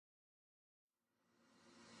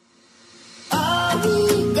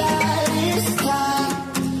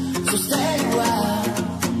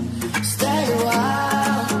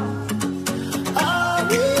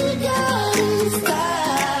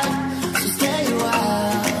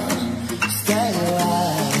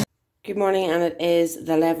Good morning, and it is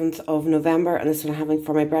the 11th of November, and this is what I'm having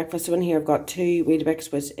for my breakfast. So in here I've got 2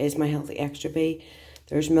 Weetabix, which is my healthy extra B.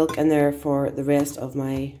 There's milk in there for the rest of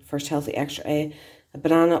my first healthy extra A. A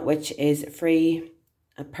banana, which is free,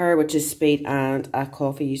 a pear, which is sweet, and a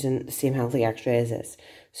coffee using the same healthy extra as this.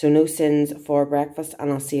 So no sins for breakfast,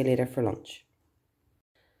 and I'll see you later for lunch.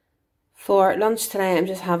 For lunch today, I'm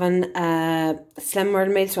just having a slim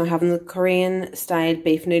murder meal. So I'm having the Korean style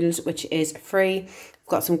beef noodles, which is free.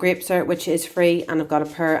 I've got some grapes there, which is free, and I've got a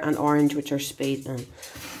pear and orange, which are sweet. And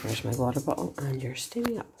there's my water bottle, and you're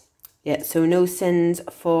steaming up. Yeah, so no sins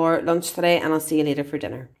for lunch today, and I'll see you later for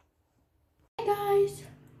dinner. Hey guys.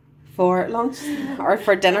 For lunch, or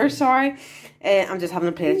for dinner, sorry. I'm just having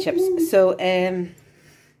a plate of chips. So,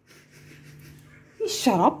 you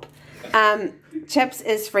shut up. Chips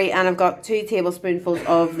is free, and I've got 2 tablespoonfuls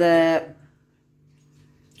of the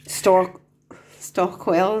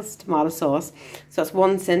Stockwell's tomato sauce. So it's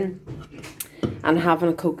 1 sin, and having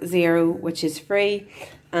a Coke Zero, which is free,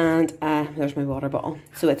 and there's my water bottle.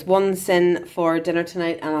 So it's 1 sin for dinner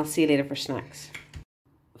tonight, and I'll see you later for snacks.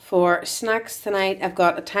 For snacks tonight, I've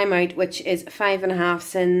got a Time Out, which is 5.5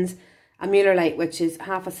 sins, a Mueller Light, which is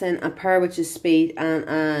 1/2 sin, a pear, which is speed,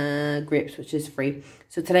 and grapes, which is free.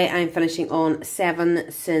 So today I'm finishing on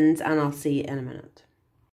 7 sins, and I'll see you in a minute.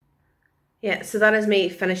 Yeah, so that is me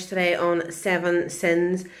finished today on 7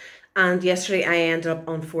 sins. And yesterday I ended up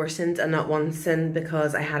on 4 sins and not 1 sin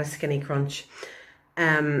because I had a skinny crunch.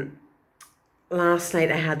 Last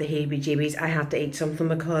night I had the heebie-jeebies. I had to eat something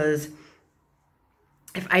because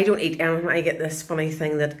if I don't eat anything, I get this funny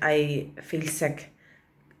thing that I feel sick,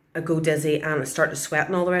 I go dizzy, and I start to sweat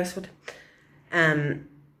and all the rest of it.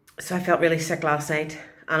 So I felt really sick last night,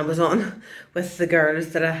 and I was on with the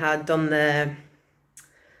girls that I had done the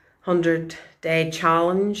 100-day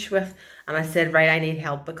challenge with, and I said, right, I need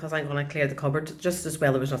help because I'm going to clear the cupboard. Just as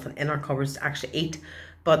well, there was nothing in our cupboards to actually eat,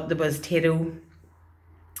 but there was potato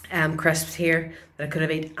crisps here that I could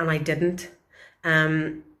have eaten, and I didn't.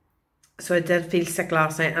 So I did feel sick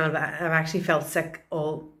last night, and I've actually felt sick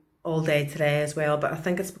all day today as well. But I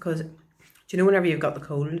think it's because, do you know, whenever you've got the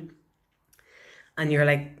cold and you're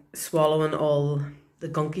like swallowing all the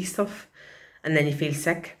gunky stuff and then you feel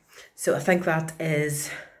sick? So I think that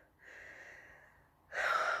is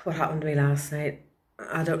what happened to me last night.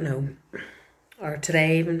 I don't know, or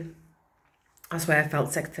today even. That's why I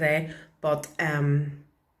felt sick today. But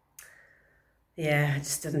yeah, I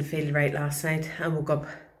just didn't feel right last night. I woke up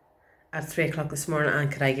at 3 o'clock this morning,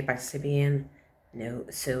 and could I get back to sleep again? No.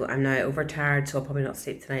 So I'm now overtired, so I'll probably not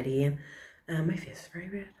sleep tonight again. My face is very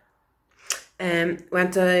red.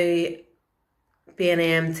 Went to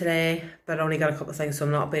B&M today, but I only got a couple of things, so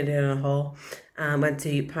I'm not being doing a haul. Went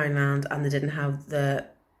to Poundland, and they didn't have the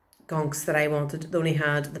gonks that I wanted. They only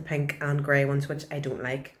had the pink and grey ones, which I don't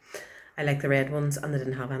like. I like the red ones, and they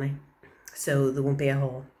didn't have any. So there won't be a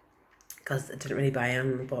haul because I didn't really buy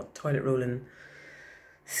any. I bought toilet roll and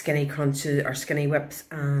skinny crunches or skinny whips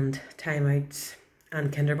and Time Outs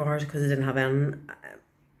and Kinder bars because I didn't have any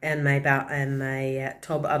in my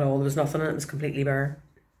tub at all. There was nothing in it. It was completely bare.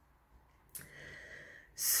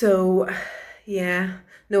 So yeah,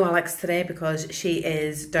 no Alex today because she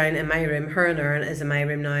is down in my room. Her and Erin is in my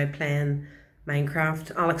room now playing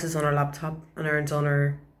Minecraft. Alex is on her laptop and Erin's on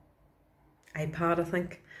her iPad, I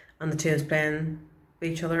think, and the two is playing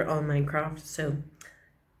with each other on Minecraft. So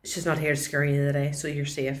she's not here to scare you today, so you're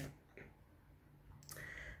safe.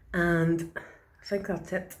 And I think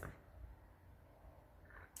that's it.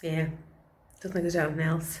 Yeah, don't think there's anything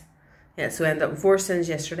else. Yeah, so I ended up with 4 sins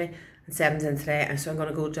yesterday and 7 sins today. And so I'm going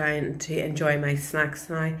to go down to enjoy my snacks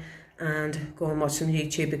now and go and watch some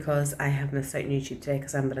YouTube because I have missed out on YouTube today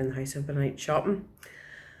because I haven't been in the house. I've been out shopping.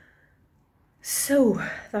 So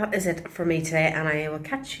that is it for me today, and I will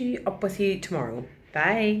catch you up with you tomorrow.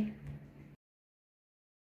 Bye.